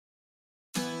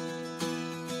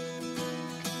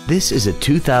This is a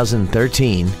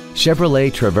 2013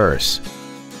 Chevrolet Traverse.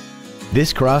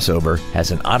 This crossover has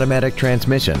an automatic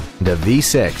transmission and a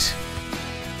V6.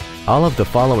 All of the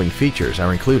following features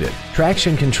are included: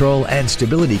 traction control and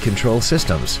stability control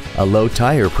systems, a low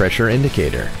tire pressure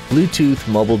indicator, Bluetooth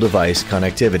mobile device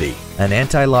connectivity, an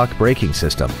anti-lock braking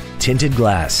system, tinted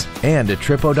glass, and a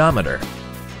trip odometer.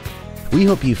 We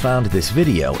hope you found this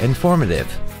video informative.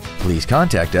 Please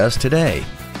contact us today.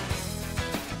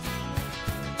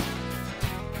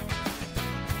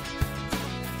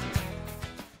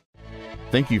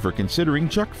 Thank you for considering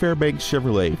Chuck Fairbanks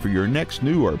Chevrolet for your next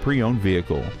new or pre-owned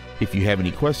vehicle. If you have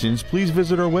any questions, please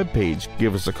visit our webpage,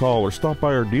 give us a call, or stop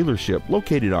by our dealership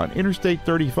located on Interstate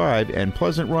 35 and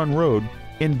Pleasant Run Road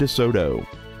in DeSoto.